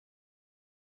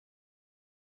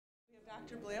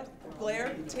Dr.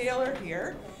 Blair Taylor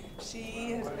here.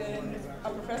 She has been a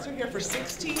professor here for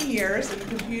 16 years in the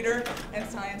computer and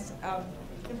science,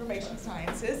 information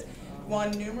sciences, won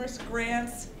numerous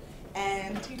grants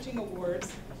and teaching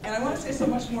awards. And I want to say so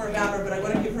much more about her, but I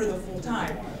want to give her the full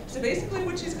time. So basically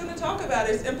what she's going to talk about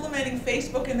is implementing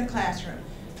Facebook in the classroom.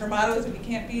 Her motto is, if you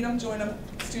can't beat them, join them.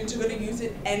 Students are going to use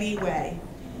it anyway.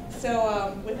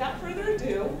 So without further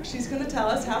ado, she's going to tell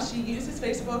us how she uses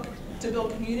Facebook to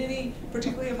build community,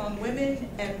 particularly among women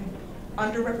and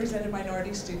underrepresented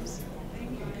minority students.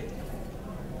 Thank you.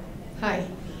 Hi.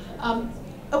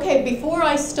 Okay, before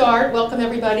I start, welcome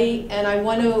everybody, and I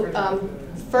want to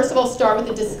first of all start with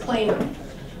a disclaimer.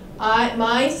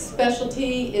 My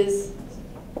specialty is,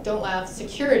 don't laugh,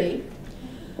 security.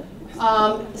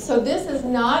 So this is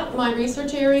not my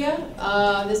research area.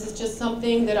 This is just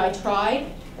something that I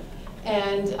tried,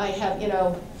 and I have,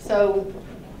 so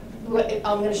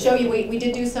I'm going to show you, we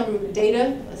did do some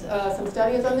data, some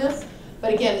studies on this,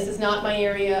 but again, this is not my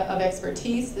area of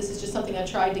expertise. This is just something I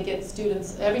tried to get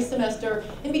students every semester.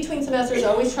 In between semesters, I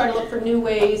always try to look for new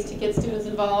ways to get students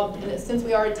involved, and since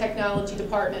we are a technology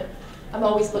department, I'm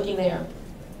always looking there.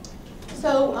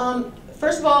 So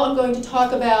first of all, I'm going to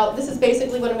talk about, this is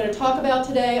basically what I'm going to talk about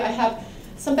today. I have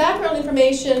some background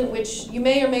information which you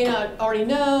may or may not already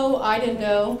know. I didn't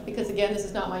know, because again, this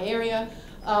is not my area.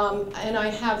 And I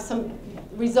have some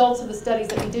results of the studies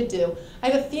that we did do. I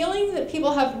have a feeling that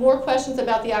people have more questions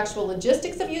about the actual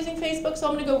logistics of using Facebook, so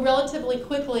I'm going to go relatively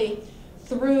quickly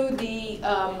through the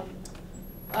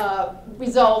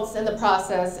results and the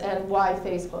process and why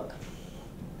Facebook.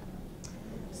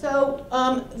 So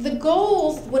the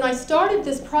goals, when I started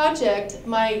this project,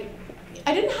 I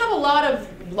didn't have a lot of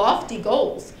lofty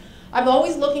goals. I'm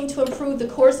always looking to improve the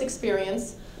course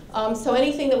experience. So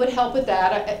anything that would help with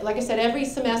that, like I said, every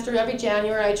semester, every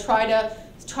January, I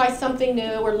try something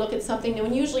new or look at something new,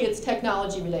 and usually it's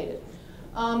technology related.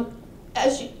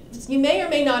 As you may or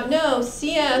may not know,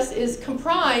 CS is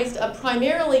comprised of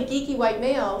primarily geeky white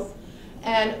males,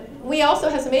 and we also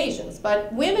have some Asians,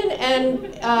 but women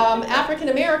and African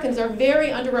Americans are very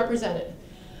underrepresented.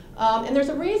 And there's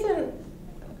a reason,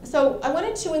 so I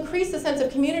wanted to increase the sense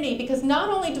of community, because not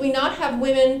only do we not have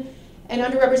women and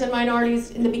underrepresented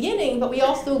minorities in the beginning, but we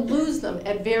also lose them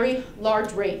at very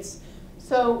large rates.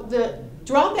 So the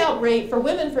dropout rate for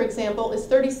women, for example, is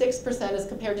 36% as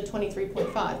compared to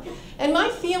 23.5%. And my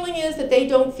feeling is that they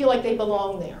don't feel like they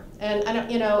belong there. And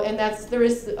there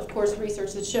is, of course,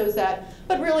 research that shows that,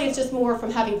 but really it's just more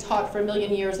from having taught for a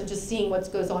million years and just seeing what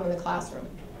goes on in the classroom.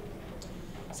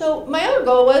 So my other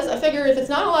goal was, I figure if it's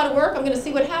not a lot of work, I'm going to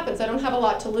see what happens. I don't have a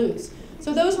lot to lose.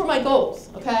 So those were my goals,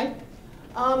 okay?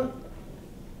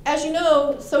 As you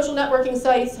know, social networking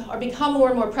sites are become more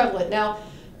and more prevalent. Now,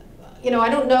 I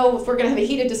don't know if we're going to have a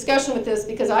heated discussion with this,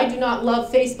 because I do not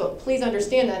love Facebook. Please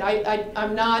understand that.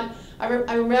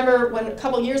 I remember when a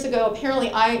couple years ago,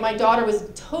 apparently my daughter was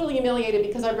totally humiliated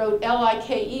because I wrote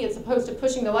L-I-K-E as opposed to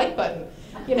pushing the like button.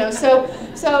 So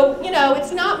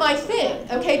it's not my thing,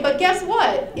 okay? But guess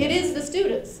what? It is the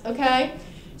students, okay?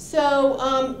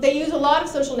 So they use a lot of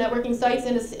social networking sites,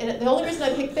 and the only reason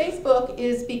I picked Facebook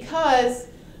is because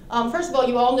first of all,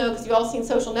 you all know, because you've all seen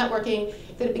social networking,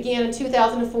 that it began in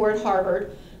 2004 at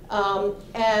Harvard.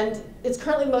 And it's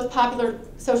currently the most popular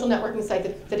social networking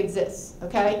site that exists,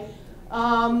 okay?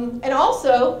 And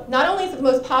also, not only is it the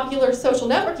most popular social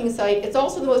networking site, it's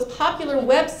also the most popular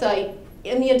website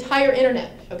in the entire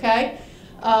internet, okay?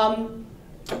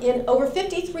 In over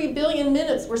 53 billion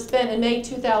minutes were spent in May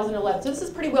 2011. So this is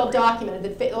pretty well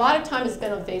documented, that a lot of time is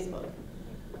spent on Facebook.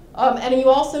 And you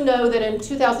also know that in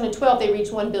 2012 they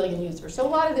reached 1 billion users. So a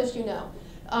lot of this you know.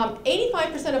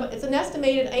 85% of, it's an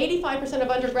estimated 85% of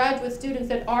undergraduate students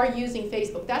that are using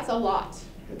Facebook. That's a lot,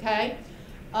 okay?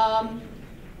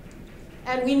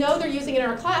 And we know they're using it in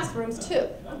our classrooms too,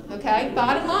 okay?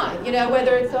 Bottom line,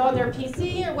 whether it's on their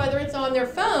PC or whether it's on their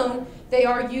phone, they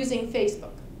are using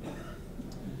Facebook.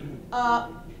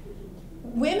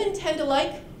 Women tend to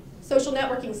like social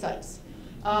networking sites.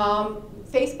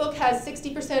 Facebook has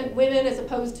 60% women as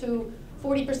opposed to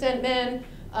 40% men.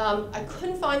 I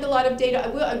couldn't find a lot of data.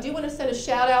 I do want to send a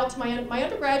shout out to my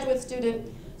undergraduate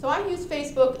student. So I used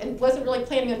Facebook and wasn't really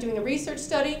planning on doing a research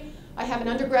study. I have an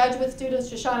undergraduate student,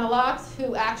 Shoshana Locks,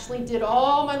 who actually did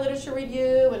all my literature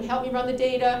review and helped me run the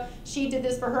data. She did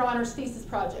this for her honors thesis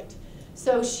project.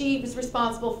 So she was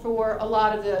responsible for a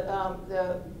lot of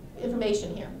the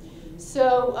information here.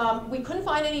 So we couldn't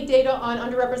find any data on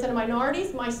underrepresented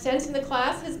minorities. My sense in the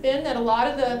class has been that a lot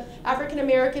of the African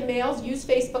American males use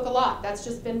Facebook a lot. That's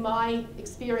just been my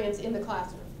experience in the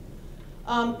classroom.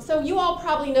 So you all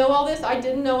probably know all this. I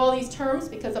didn't know all these terms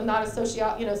because I'm not a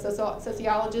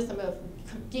sociologist. I'm a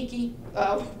geeky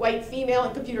white female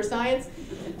in computer science.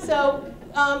 So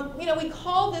we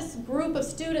call this group of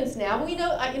students now. We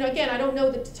know, again, I don't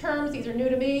know the terms. These are new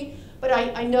to me, but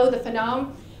I know the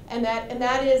phenomenon, and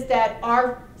that is that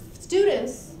our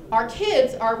students, our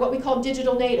kids, are what we call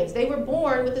digital natives. They were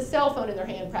born with a cell phone in their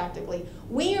hand, practically.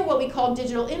 We are what we call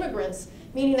digital immigrants,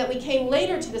 meaning that we came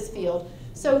later to this field.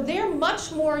 So they're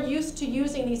much more used to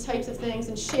using these types of things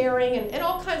and sharing and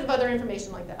all kinds of other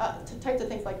information like that, types of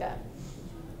things like that.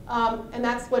 And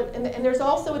that's what, and there's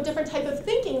also a different type of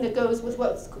thinking that goes with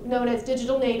what's known as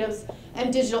digital natives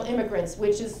and digital immigrants,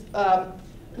 which is,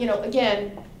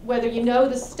 again, whether you know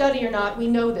the study or not, we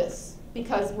know this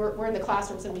because we're in the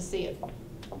classrooms and we see it.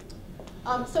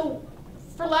 So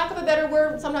for lack of a better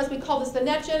word, sometimes we call this the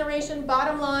net generation.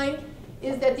 Bottom line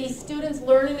is that these students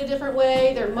learn in a different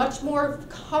way. They're much more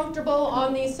comfortable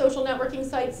on these social networking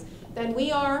sites than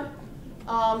we are.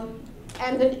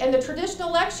 And the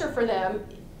traditional lecture for them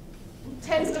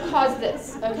tends to cause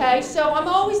this, okay? So I'm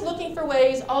always looking for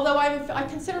ways, although I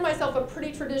consider myself a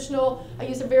pretty traditional, I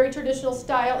use a very traditional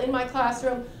style in my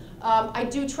classroom, I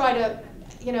do try to,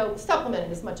 supplement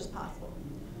it as much as possible.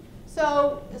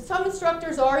 So some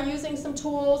instructors are using some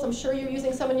tools. I'm sure you're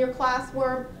using some in your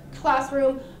classroom.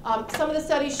 Some of the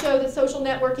studies show that social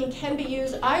networking can be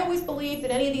used. I always believe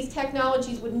that any of these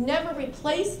technologies would never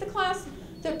replace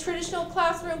the traditional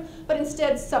classroom, but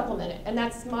instead supplement it. And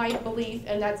that's my belief,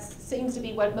 and that seems to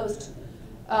be what most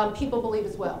people believe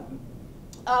as well.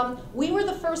 We were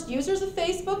the first users of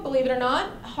Facebook, believe it or not.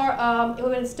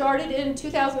 When it started in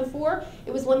 2004,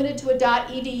 it was limited to a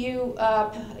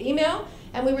 .edu email,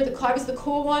 and I was the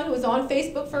cool one who was on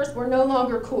Facebook first. We're no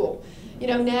longer cool.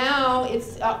 Now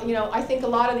it's, I think a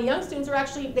lot of the young students are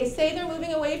actually, they say they're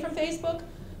moving away from Facebook,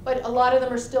 but a lot of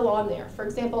them are still on there. For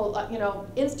example,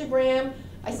 Instagram,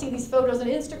 I see these photos on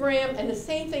Instagram, and the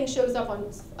same thing shows up on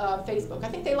Facebook. I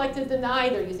think they like to deny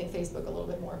they're using Facebook a little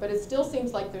bit more, but it still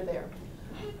seems like they're there.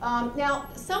 Now,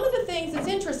 some of the things that's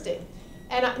interesting,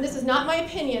 and this is not my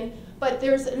opinion, but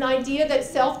there's an idea that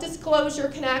self-disclosure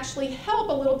can actually help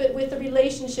a little bit with the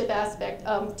relationship aspect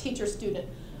of teacher-student.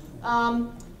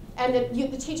 And that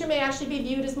the teacher may actually be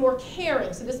viewed as more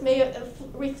caring. So this may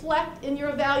reflect in your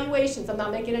evaluations. I'm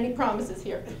not making any promises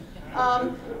here.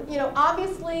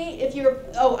 Obviously, if you're,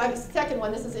 second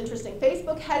one, this is interesting.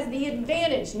 Facebook has the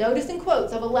advantage, notice in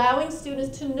quotes, of allowing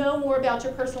students to know more about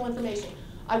your personal information.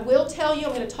 I will tell you,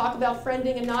 I'm going to talk about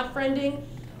friending and not friending.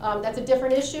 That's a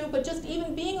different issue, but just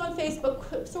even being on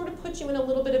Facebook sort of puts you in a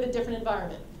little bit of a different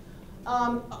environment.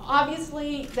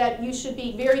 Obviously, that you should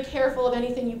be very careful of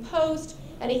anything you post,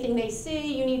 anything they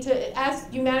see. You need to, as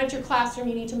you manage your classroom,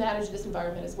 you need to manage this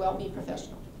environment as well, be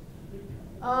professional.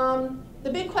 The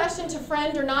big question, to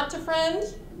friend or not to friend.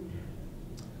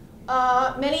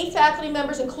 Many faculty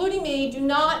members, including me, do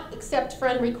not accept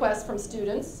friend requests from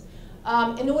students.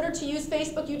 In order to use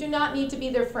Facebook, you do not need to be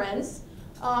their friends.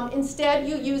 Instead,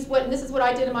 you use and this is what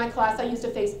I did in my class, I used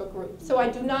a Facebook group. So I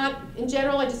do not, in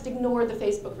general, I just ignore the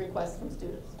Facebook requests from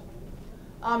students.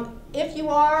 If you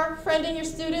are friending your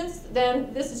students,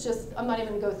 then this is just, I'm not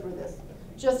even going to go through this.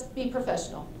 Just be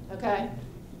professional, okay?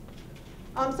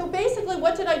 So basically,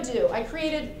 what did I do? I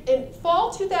created, in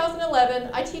fall 2011,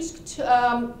 I teach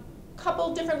a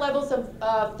couple different levels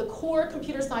of the core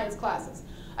computer science classes.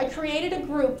 I created a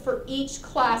group for each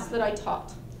class that I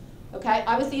taught. Okay,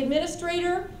 I was the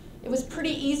administrator. It was pretty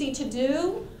easy to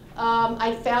do.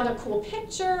 I found a cool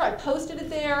picture. I posted it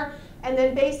there. And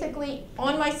then basically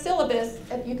on my syllabus,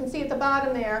 you can see at the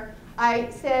bottom there, I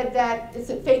said that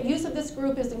use of this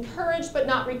group is encouraged but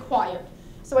not required.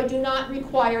 So I do not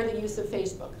require the use of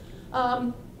Facebook.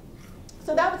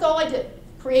 So that was all I did.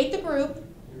 Create the group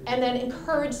and then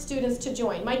encourage students to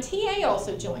join. My TA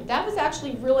also joined. That was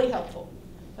actually really helpful.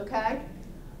 Okay?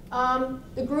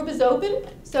 The group is open,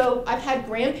 so I've had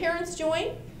grandparents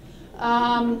join.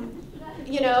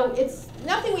 It's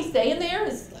nothing we say in there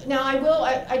is, now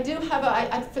I do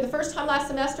have for the first time last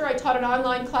semester, I taught an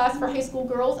online class for high school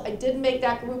girls. I didn't make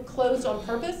that group closed on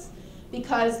purpose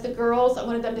because the girls, I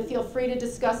wanted them to feel free to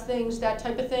discuss things, that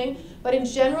type of thing. But in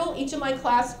general, each of my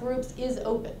class groups is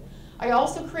open. I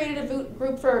also created a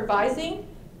group for advising.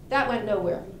 That went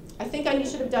nowhere. I think I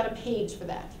should have done a page for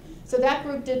that. So that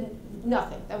group did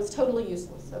nothing. That was totally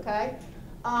useless, okay?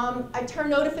 I turn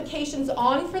notifications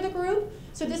on for the group.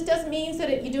 So this means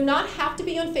that you do not have to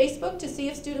be on Facebook to see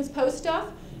if students post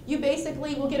stuff. You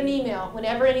basically will get an email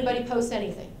whenever anybody posts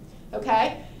anything,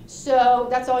 okay? So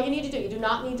that's all you need to do. You do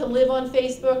not need to live on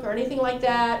Facebook or anything like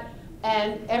that.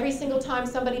 And every single time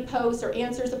somebody posts or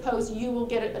answers a post, you will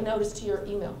get a notice to your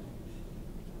email.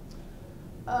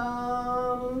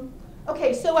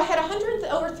 Okay, so I had 100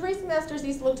 over 3 semesters.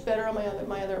 These looked better on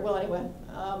my other. Well, anyway,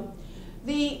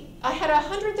 I had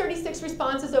 136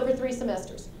 responses over 3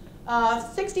 semesters.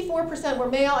 64% were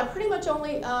male. I pretty much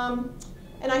only,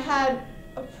 and I had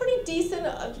a pretty decent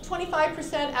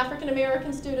 25% African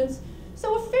American students.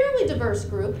 So a fairly diverse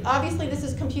group. Obviously, this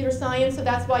is computer science, so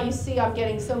that's why you see I'm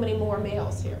getting so many more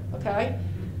males here. Okay.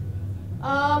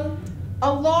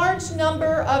 A large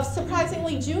number of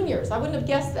surprisingly juniors. I wouldn't have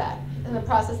guessed that in the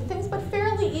process of things, but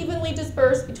fairly evenly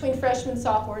dispersed between freshmen,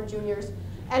 sophomore, and juniors,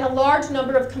 and a large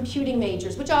number of computing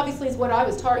majors, which obviously is what I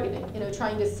was targeting,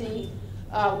 trying to see,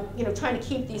 trying to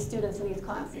keep these students in these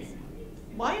classes.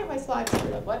 Why are my slides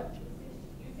screwed up? What?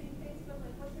 Using Facebook,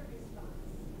 what's your response?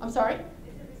 I'm sorry? Is it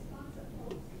response of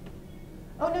posts?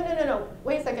 Oh, no.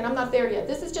 Wait a second, I'm not there yet.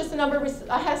 This is just a number,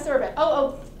 I had a survey.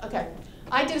 Okay.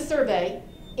 I did a survey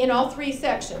in all 3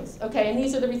 sections, okay, and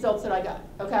these are the results that I got,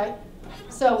 okay?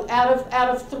 So out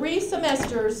of 3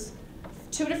 semesters,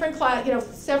 2 different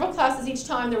several classes each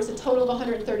time, there was a total of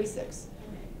 136.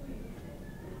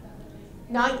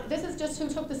 Now, this is just who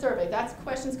took the survey. That's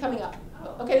questions coming up.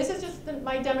 Okay, this is just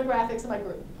my demographics of my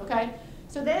group, okay?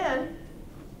 So then,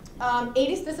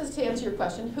 this is to answer your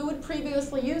question, who had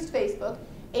previously used Facebook?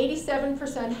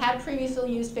 87% had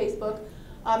previously used Facebook.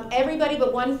 Everybody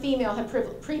but 1 female had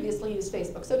previously used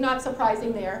Facebook, so not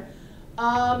surprising there.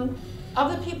 Of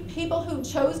the people who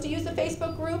chose to use the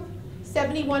Facebook group,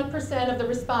 71% of the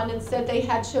respondents said they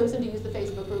had chosen to use the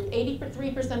Facebook group,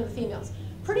 83% of the females.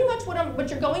 Pretty much what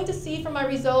you're going to see from my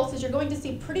results is you're going to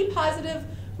see pretty positive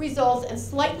results and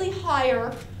slightly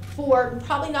higher for,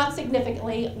 probably not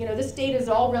significantly, this data is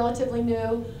all relatively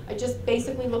new. I just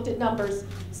basically looked at numbers.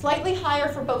 Slightly higher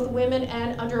for both women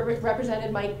and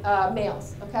underrepresented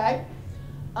males, okay?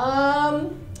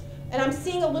 And I'm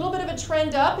seeing a little bit of a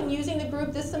trend up in using the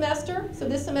group this semester. So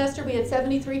this semester we had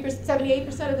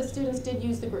 78% of the students did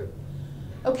use the group.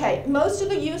 Okay, most of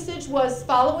the usage was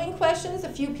following questions. A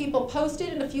few people posted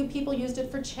and a few people used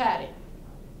it for chatting.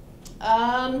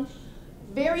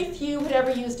 Very few had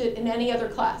ever used it in any other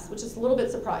class, which is a little bit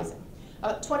surprising.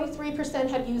 23%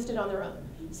 had used it on their own.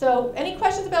 So any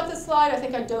questions about this slide? I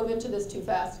think I dove into this too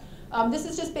fast. This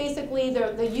is just basically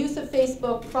the use of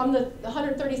Facebook from the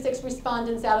 136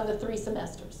 respondents out of the 3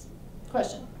 semesters.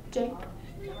 Question? Jay? Can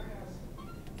I ask,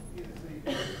 is the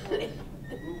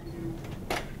Facebook group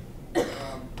you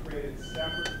created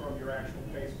separate from your actual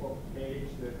Facebook page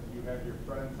that you have your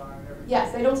friends on and everything?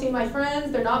 Yes, they don't see my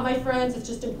friends. They're not my friends. It's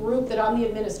just a group that I'm the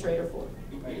administrator for.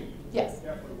 Yes.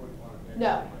 Definitely wouldn't want to.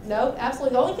 No,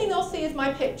 absolutely. The only thing they'll see is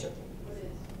my picture.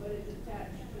 What is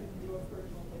attached to your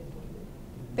personal Facebook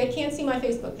page? They can't see my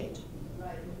Facebook page.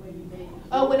 Right, when you made it.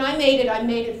 Oh, when I made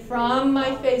it from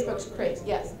my Facebook page,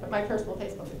 yes, but my personal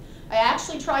Facebook page. I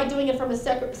actually tried doing it from a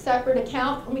separate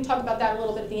account. Let me talk about that a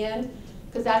little bit at the end,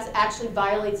 because that actually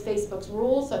violates Facebook's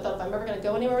rules. So I thought if I'm ever going to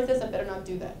go anywhere with this, I better not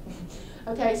do that.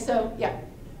 Okay, so yeah.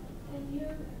 And you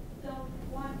don't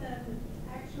want them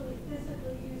actually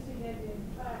physically using it in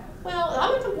class?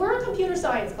 Well, we're a computer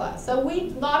science class, so a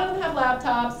lot of them have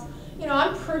laptops.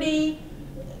 I'm pretty,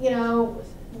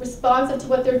 responsive to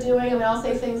what they're doing. I mean, I'll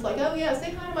say things like, "Oh yeah,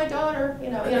 say hi to my daughter."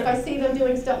 If I see them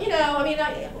doing stuff, they're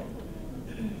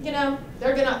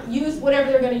gonna use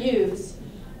whatever they're gonna use.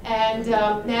 And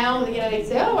now, they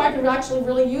say, "Oh, I can actually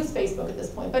really use Facebook at this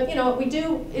point." But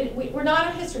we're not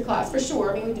a history class for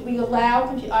sure. I mean, we allow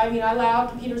I allow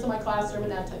computers in my classroom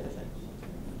and that type of thing.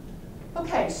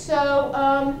 Okay, so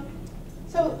I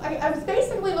was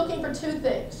basically looking for 2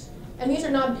 things. And these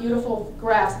are not beautiful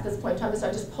graphs at this point in time, so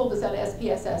I just pulled this out of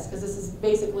SPSS because this is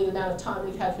basically the amount of time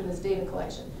we've had for this data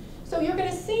collection. So you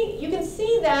can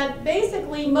see that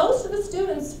basically most of the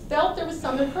students felt there was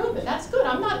some improvement. That's good.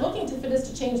 I'm not looking for this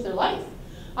to change their life.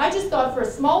 I just thought for a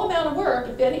small amount of work,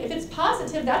 if it's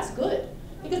positive, that's good.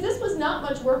 Because this was not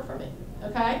much work for me,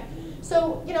 okay?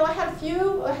 So, I had a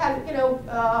few, I don't know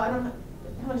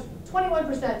how much,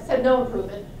 21% said no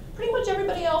improvement. Pretty much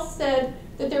everybody else said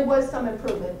that there was some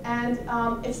improvement. And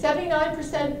if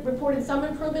 79% reported some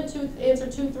improvement to answer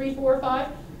 2, 3, 4, 5,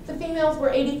 the females were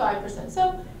 85%.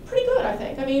 So pretty good, I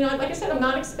think. I mean, like I said, I'm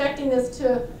not expecting this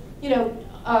to,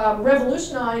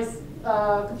 revolutionize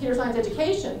computer science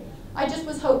education. I just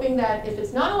was hoping that if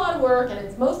it's not a lot of work and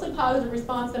it's mostly positive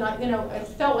response, then I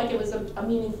felt like it was a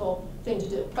meaningful thing to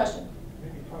do. Question?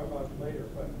 Maybe talk about it later,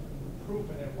 but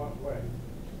improvement in what way?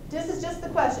 This is just the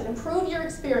question. Improve your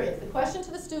experience. The question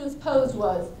to the students posed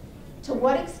was, to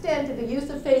what extent did the use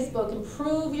of Facebook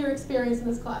improve your experience in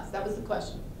this class? That was the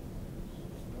question.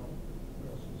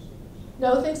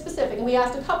 Nothing specific. And we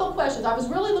asked a couple questions. I was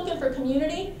really looking for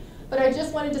community, but I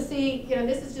just wanted to see,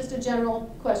 this is just a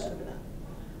general question for them.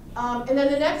 And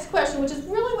then the next question, which is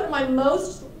really what my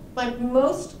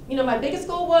biggest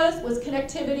goal was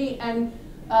connectivity and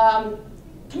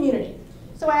community.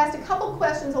 So I asked a couple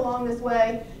questions along this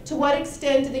way. To what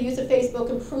extent did the use of Facebook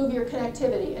improve your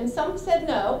connectivity? And some said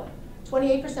no,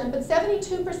 28%, but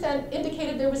 72%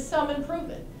 indicated there was some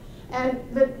improvement. And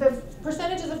the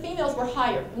percentages of females were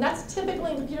higher. And that's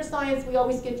typically in computer science, we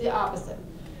always get the opposite.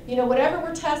 You know, whatever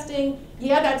we're testing,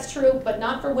 yeah, that's true, but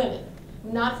not for women,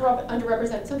 not for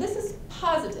underrepresented. So this is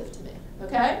positive to me,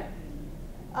 okay?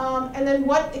 And then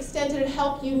what extent did it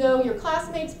help you know your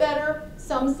classmates better?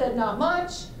 Some said not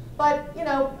much, but you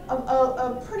know,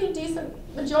 a pretty decent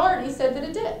majority said that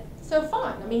it did. So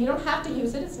fine, I mean, you don't have to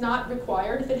use it, it's not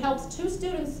required. If it helps 2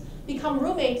 students become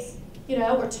roommates, you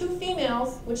know, or 2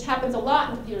 females, which happens a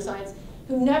lot in computer science,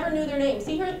 who never knew their names.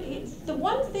 See here, the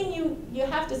one thing you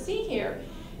have to see here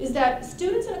is that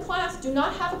students in a class do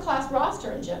not have a class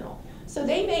roster in general. So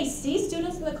they may see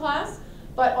students in the class,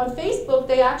 but on Facebook,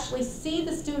 they actually see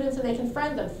the students and they can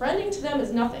friend them. Friending to them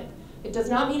is nothing. It does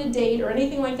not mean a date or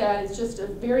anything like that. It's just a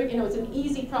very, you know, it's an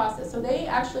easy process. So they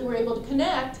actually were able to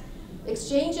connect,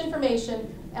 exchange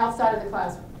information outside of the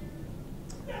classroom.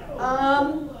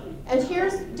 And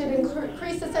here's, did it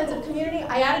increase the sense of community?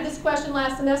 I added this question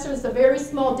last semester. It's a very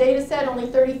small data set, only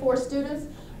 34 students,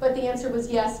 but the answer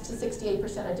was yes to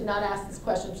 68%. I did not ask this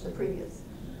question to the previous.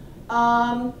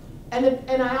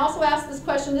 And I also asked this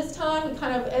question this time. We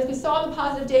kind of, as we saw the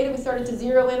positive data, we started to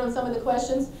zero in on some of the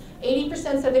questions.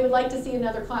 80% said they would like to see in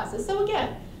other classes. So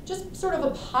again, just sort of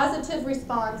a positive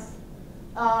response.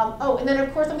 Oh, and then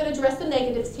of course I'm going to address the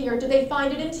negatives here. Did they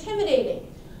find it intimidating?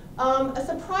 A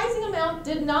surprising amount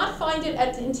did not find it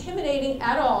intimidating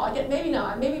at all. Maybe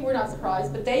not, maybe we're not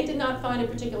surprised, but they did not find it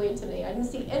particularly intimidating. I didn't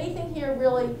see anything here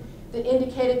really that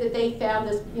indicated that they found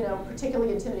this, you know,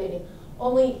 particularly intimidating.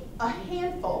 Only a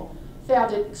handful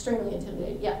found it extremely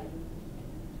intimidating. Yeah.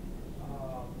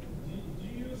 Do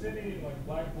you use any like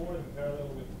Blackboard in parallel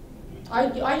with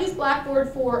I use Blackboard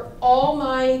for all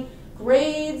my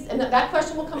grades, and that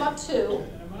question will come up too.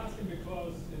 I'm asking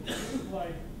because it seems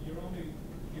like you're only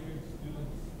giving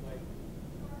students like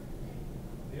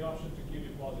the option to give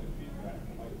you positive feedback.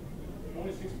 Like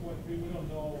 46.3, we don't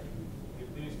know if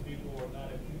these people are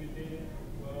not intimidated.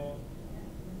 Well,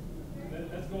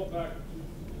 let's go back to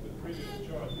the previous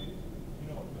chart. You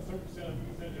know, a certain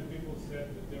percentage of people said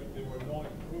that there were no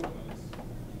improvements.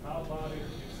 How about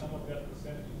if some of that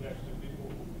percentage is actually people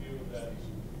who feel that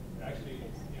actually,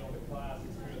 you know, the class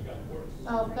experience got worse?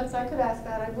 Oh, I could ask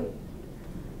that. I would.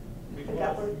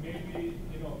 Because maybe,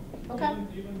 you know, okay.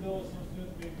 even though some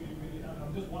students maybe really,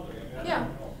 I'm just wondering. I Yeah,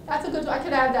 don't know. that's a good, I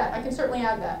could add that. I can certainly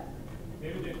add that.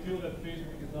 Maybe they feel that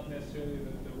Facebook is not necessarily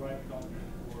the right content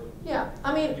for Yeah,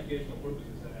 I mean, educational purposes.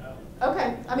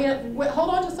 okay, I mean, hold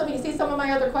on to some, you see some of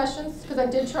my other questions? Because I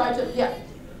did try to, yeah.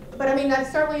 But I mean,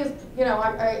 that certainly is, you know,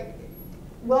 I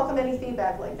welcome any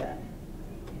feedback like that.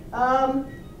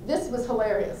 This was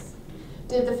hilarious.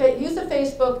 Did the use of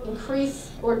Facebook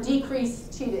increase or decrease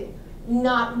cheating?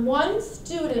 Not one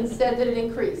student said that it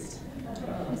increased.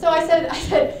 So I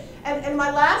said, and in my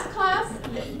last class,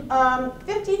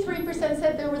 53%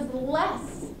 said there was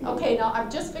less. Okay, now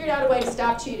I've just figured out a way to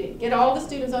stop cheating. Get all the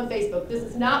students on Facebook. This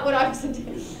is not what I was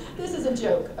doing. This is a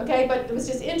joke, okay? But it was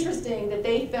just interesting that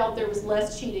they felt there was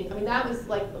less cheating. I mean, that was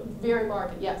like very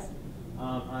marked, yes?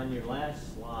 On your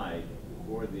last slide,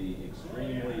 for the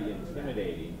extremely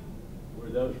intimidating, were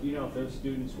those, do you know if those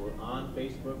students were on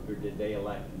Facebook or did they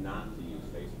elect not to use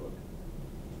Facebook?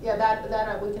 Yeah,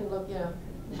 that we can look, you know,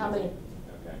 how many.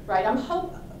 Okay. Right,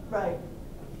 right,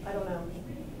 I don't know.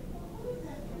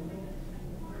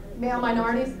 Male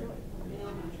minorities?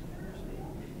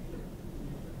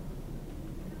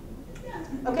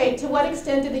 Okay, to what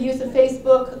extent did the use of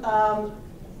Facebook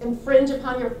infringe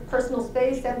upon your personal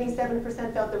space?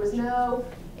 77% felt there was no.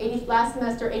 Last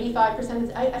semester,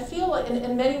 85%. I feel like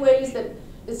in many ways that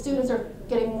the students are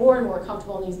getting more and more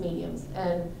comfortable in these mediums,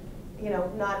 and you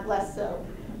know, not less so.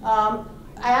 I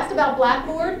asked about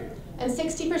Blackboard, and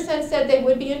 60% said they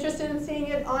would be interested in seeing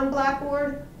it on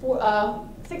Blackboard.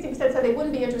 60% said they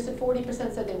wouldn't be interested.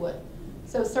 40% said they would.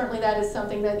 So certainly that is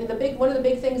something that one of the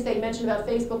big things they mentioned about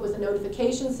Facebook was the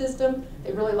notification system.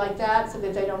 They really like that, so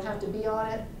that they don't have to be on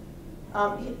it.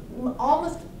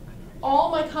 Almost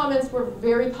all my comments were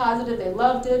very positive. They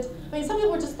loved it. I mean, some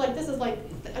people were just like, "This is like,"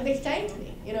 they thanked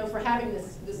me, you know, for having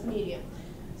this medium.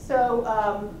 So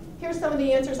here's some of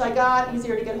the answers I got.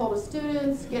 Easier to get hold of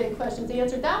students, getting questions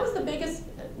answered. That was the biggest.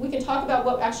 We can talk about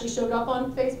what actually showed up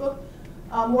on Facebook.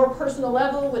 More personal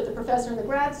level with the professor and the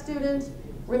grad student.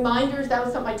 Reminders, that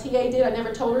was something my TA did. I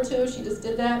never told her to. She just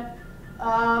did that.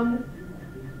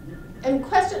 And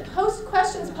questions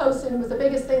posted was the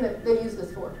biggest thing that they used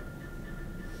this for.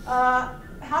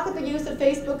 How could the use of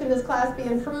Facebook in this class be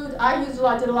improved? I did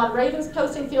a lot of Ravens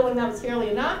posting, feeling that was fairly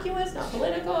innocuous, not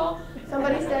political.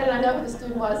 Somebody said, and I know who the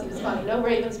student was, he was funny, no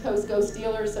Ravens post, go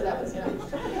Steelers, so that was, you know.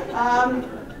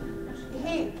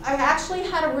 I actually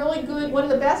had a really good, one of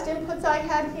the best inputs I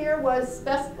had here was,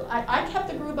 I kept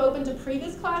the group open to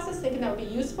previous classes, thinking that would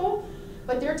be useful,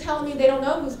 but they're telling me they don't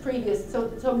know who's previous. So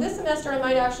this semester I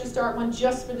might actually start one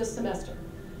just for this semester.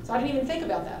 So I didn't even think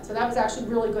about that. So that was actually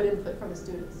really good input from the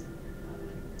students.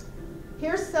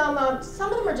 Here's some of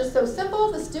them are just so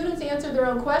simple. The students answer their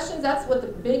own questions. That's what the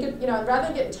big, you know, rather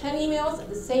than getting 10 emails,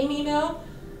 the same email,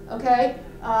 okay?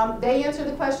 They answer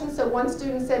the questions. So one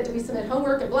student said, do we submit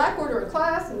homework in Blackboard or in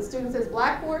class? And the student says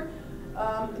Blackboard.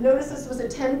 Notice this was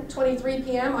at 10:23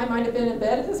 p.m. I might have been in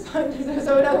bed at this point.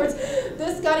 So in other words,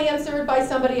 this got answered by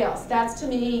somebody else. That's, to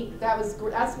me,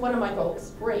 that's one of my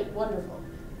goals. Great, wonderful.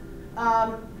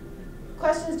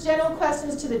 Questions, general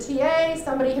questions to the TA.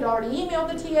 Somebody had already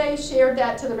emailed the TA, shared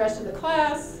that to the rest of the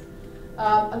class.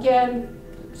 Again,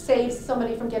 saves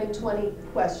somebody from getting 20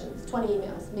 questions, 20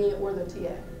 emails, me or the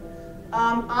TA.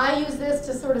 I use this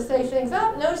to sort of say things,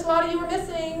 oh, notice a lot of you were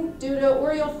missing due to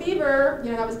Oriole fever.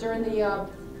 You know, that was during the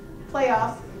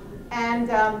playoffs. And,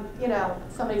 you know,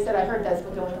 somebody said, I heard that's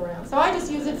been going around. So I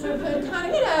just use it for kind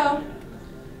of, you know,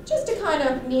 just to kind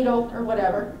of needle or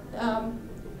whatever.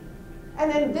 And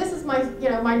then this is my, you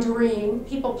know, my dream.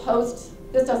 People post,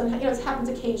 this doesn't, you know, this happens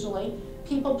occasionally.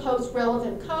 People post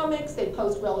relevant comics, they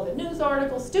post relevant news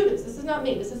articles. Students, this is not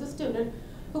me, this is a student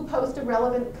who post a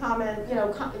relevant comment, you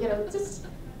know, just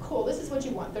cool, this is what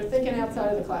you want. They're thinking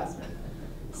outside of the classroom.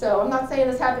 So I'm not saying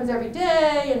this happens every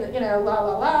day and, you know, la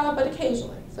la la, but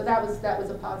occasionally. So that was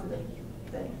a positive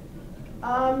thing.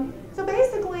 So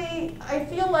basically, I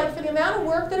feel like for the amount of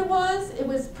work that it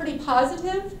was pretty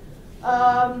positive.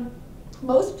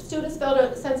 Most students felt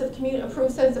a sense of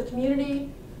improved sense of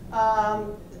community. I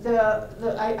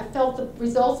felt the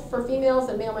results for females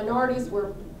and male minorities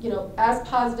were, you know, as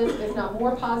positive, if not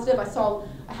more positive.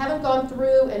 I haven't gone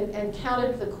through and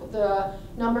counted the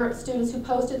number of students who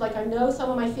posted. Like, I know some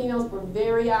of my females were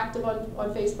very active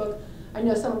on Facebook. I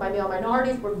know some of my male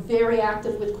minorities were very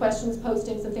active with questions,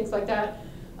 postings, and things like that.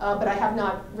 But I have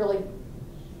not really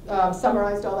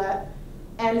summarized all that.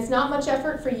 And it's not much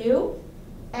effort for you.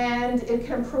 And it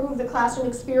can improve the classroom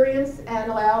experience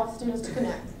and allow students to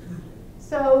connect.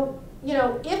 So, you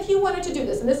know, if you wanted to do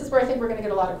this, and this is where I think we're going to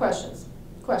get a lot of questions.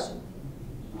 Question?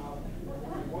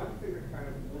 One thing that kind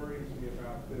of worries me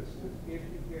about this is if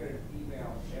you get an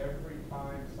email every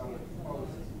time someone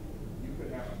posts, you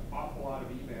could have an awful lot of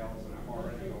emails, and I'm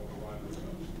already overrun.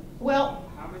 Well,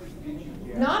 how many did you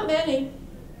get? Not many.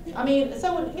 I mean,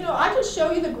 so, you know, I can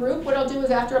show you the group. What I'll do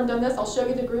is after I'm done this, I'll show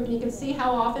you the group and you can see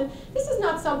how often. This is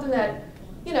not something that,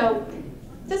 you know,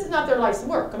 this is not their life's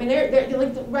work. I mean, they're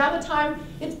like around the time,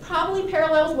 it probably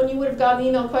parallels when you would have gotten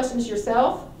email questions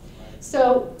yourself.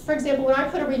 So, for example, when I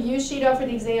put a review sheet up for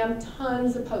the exam,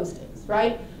 tons of postings,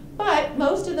 right? But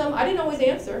most of them, I didn't always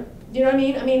answer. Do you know what I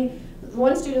mean? I mean,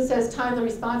 one student says timely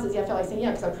responses. Yeah, I felt like saying,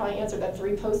 yeah, because I probably answered that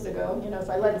 3 posts ago, you know,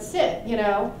 if I let it sit, you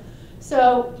know.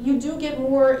 So you do get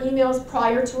more emails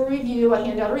prior to a review. I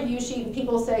hand out a review sheet and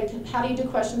people say, how do you do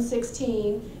question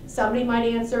 16? Somebody might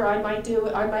answer, I might do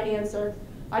it, I might answer.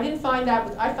 I didn't find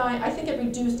that, I think it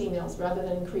reduced emails rather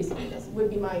than increased emails, would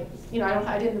be my, you know,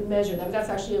 I didn't measure that, but that's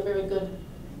actually a very good,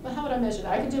 well, how would I measure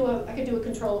that? I could do a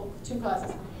control 2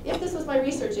 classes. If this was my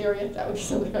research area, that would be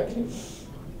something I could do. Do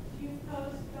you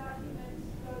post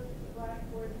documents, go to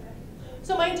Blackboard?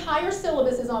 So my entire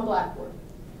syllabus is on Blackboard.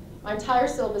 My entire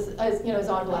syllabus is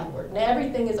on Blackboard, and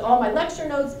everything is, all my lecture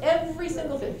notes, every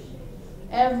single thing,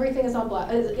 everything is on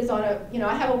is on a, you know,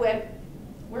 I have a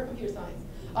we're computer science.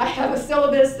 I have a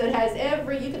syllabus that has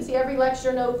you can see every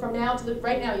lecture note from now to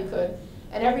right now you could,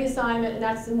 and every assignment, and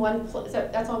that's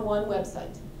that's on one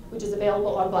website, which is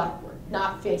available on Blackboard,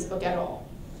 not Facebook at all.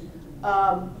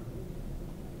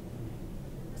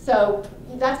 So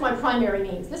that's my primary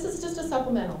means. This is just a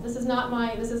supplemental. This is not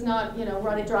you know,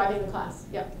 driving the class.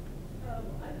 Yeah.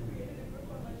 I created a group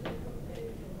on my Facebook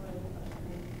page in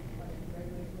my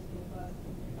regular school class,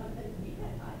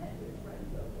 and I had good friends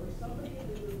though, or somebody in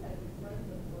the group had good friends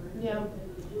that were Yeah. in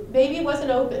the group. Maybe it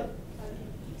wasn't open.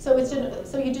 So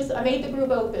I made the group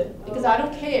open because I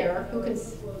don't care who can.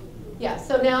 Yeah.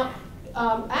 So now,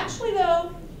 actually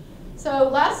though, so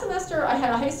last semester I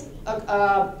had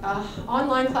a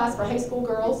online class for high school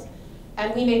girls,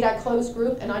 and we made that closed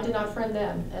group, and I did not friend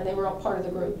them, and they were all part of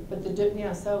the group. But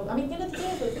so I mean, you know, the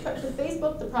thing is, with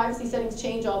Facebook, the privacy settings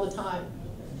change all the time.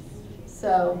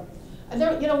 So,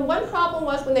 There, you know, one problem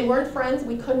was when they weren't friends,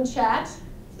 we couldn't chat.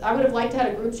 I would have liked to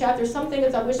have a group chat. There's some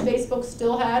things I wish Facebook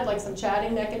still had, like some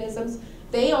chatting mechanisms.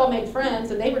 They all made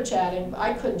friends and they were chatting, but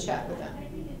I couldn't chat with them. I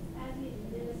think it's as the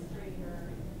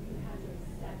administrator, you have to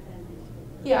accept them.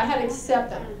 Yeah, I had to accept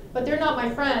them, but they're not my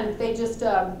friend. They just,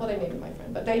 well, they may be my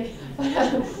friend, but they,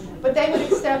 but they would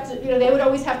accept. You know, they would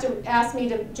always have to ask me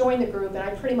to join the group, and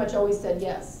I pretty much always said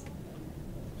yes.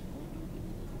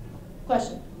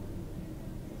 Question.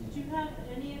 Did you have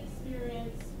any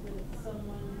experience with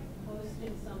someone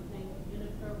posting something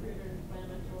inappropriate or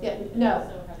inflammatory? Yeah, no.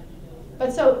 So how did you deal with it?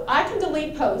 But so I can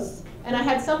delete posts, and I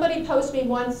had somebody post me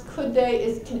once. Could they?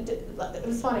 It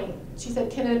was funny. She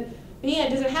said, "Can it be?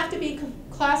 Does it have to be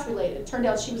class related?" Turned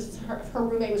out her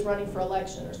roommate was running for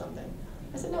election or something.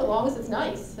 I said, "No, as long as it's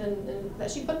nice," and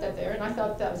that she put that there, and I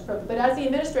thought that was perfect. But as the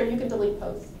administrator, you can delete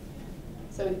posts.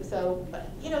 So, but,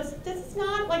 you know, this is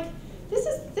not like. This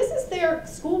is their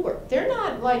schoolwork. They're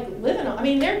not like living on. I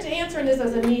mean, they're answering this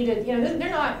as a needed. You know, they're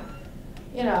not.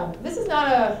 You know, this is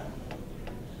not a.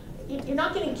 You're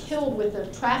not getting killed with the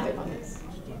traffic on this.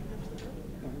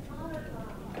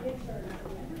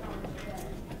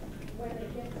 When they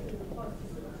get to the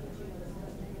post-student teaching or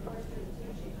the first-student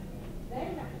teaching, they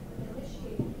have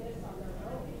initiated this on their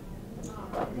own.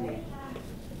 They have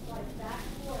like that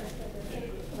course that they're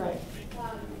taking. Right.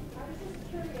 I was just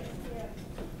curious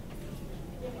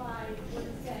if I were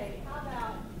to say, how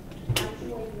about I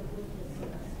join the group this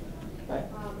semester? Right.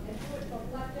 And do it from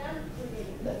left and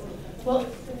creating the That's- group, as well,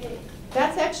 opposed to me.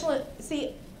 That's excellent.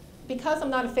 See, because I'm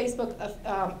not a Facebook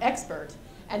expert,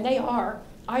 and they are,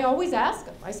 I always ask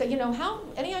them. I say, you know,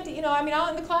 any idea, you know, I mean, out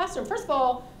in the classroom, first of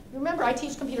all, remember I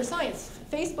teach computer science.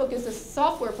 Facebook is a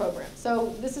software program,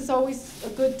 so this is always a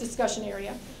good discussion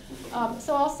area.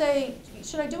 So I'll say,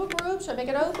 should I do a group? Should I make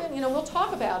it open? You know, we'll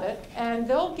talk about it, and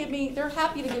they're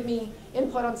happy to give me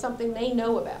input on something they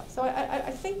know about. So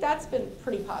I think that's been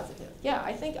pretty positive. Yeah,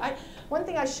 I think one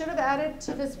thing I should have added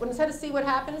to this, instead of see what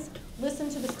happens, listen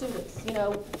to the students. You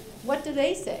know, what do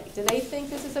they say? Do they think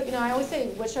this is, you know, I always say,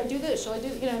 what should I do this? Should I do,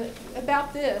 you know,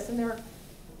 about this? And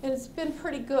it's been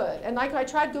pretty good. And I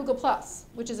tried Google Plus,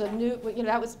 which is a new, you know,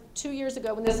 that was 2 years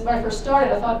ago when when I first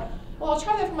started. I thought, well, I'll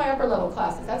try that for my upper level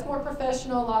classes. That's more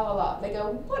professional, la la la. They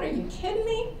go, what, are you kidding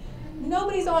me?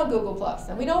 Nobody's on Google Plus,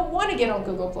 and we don't want to get on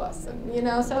Google Plus. And, you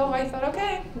know, so I thought,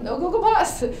 okay, no Google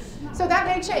Plus. So that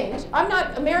may change. I'm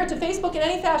not a married to Facebook in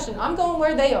any fashion. I'm going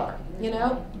where they are, you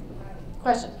know?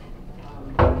 Question?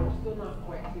 I'm still not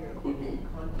quite clear on the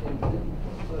content.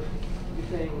 But you're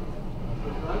saying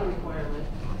it's not a requirement,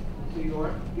 so you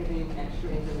aren't giving extra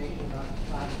information about the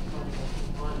class content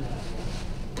on that.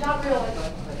 Not really.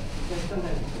 But because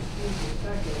sometimes it's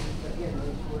perspective, but again,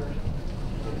 those were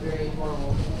very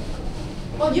informal.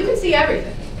 Well, you can see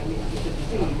everything. I mean, it's a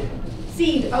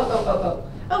seed. Seed.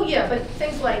 Oh, yeah, but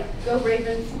things like go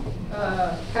Ravens,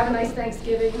 have a nice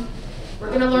Thanksgiving. We're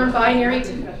going to learn binary.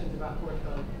 Discussions about course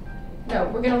content. No,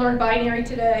 we're going to learn binary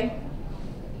today.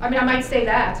 I mean, I might say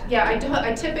that. Yeah,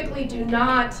 I typically do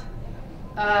not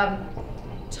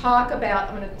talk about,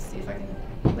 I'm going to see if I can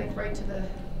link right to the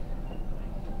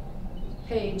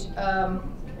page.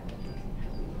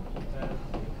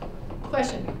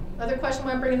 Question. Other question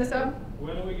while I'm bringing this up?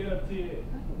 When do we get a TA?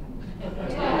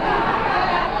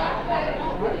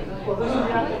 Well, this is the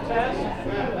test.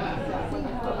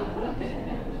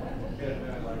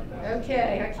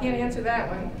 Okay, I can't answer that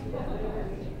one.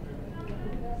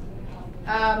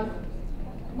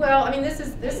 Well, I mean, this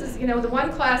is, you know, the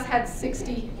one class had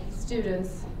 60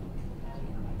 students,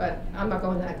 but I'm not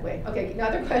going that way. Okay,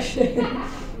 another question.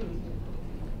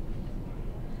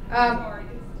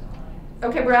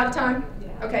 Okay, we're out of time?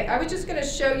 Okay, I was just going to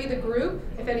show you the group,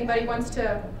 if anybody wants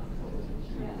to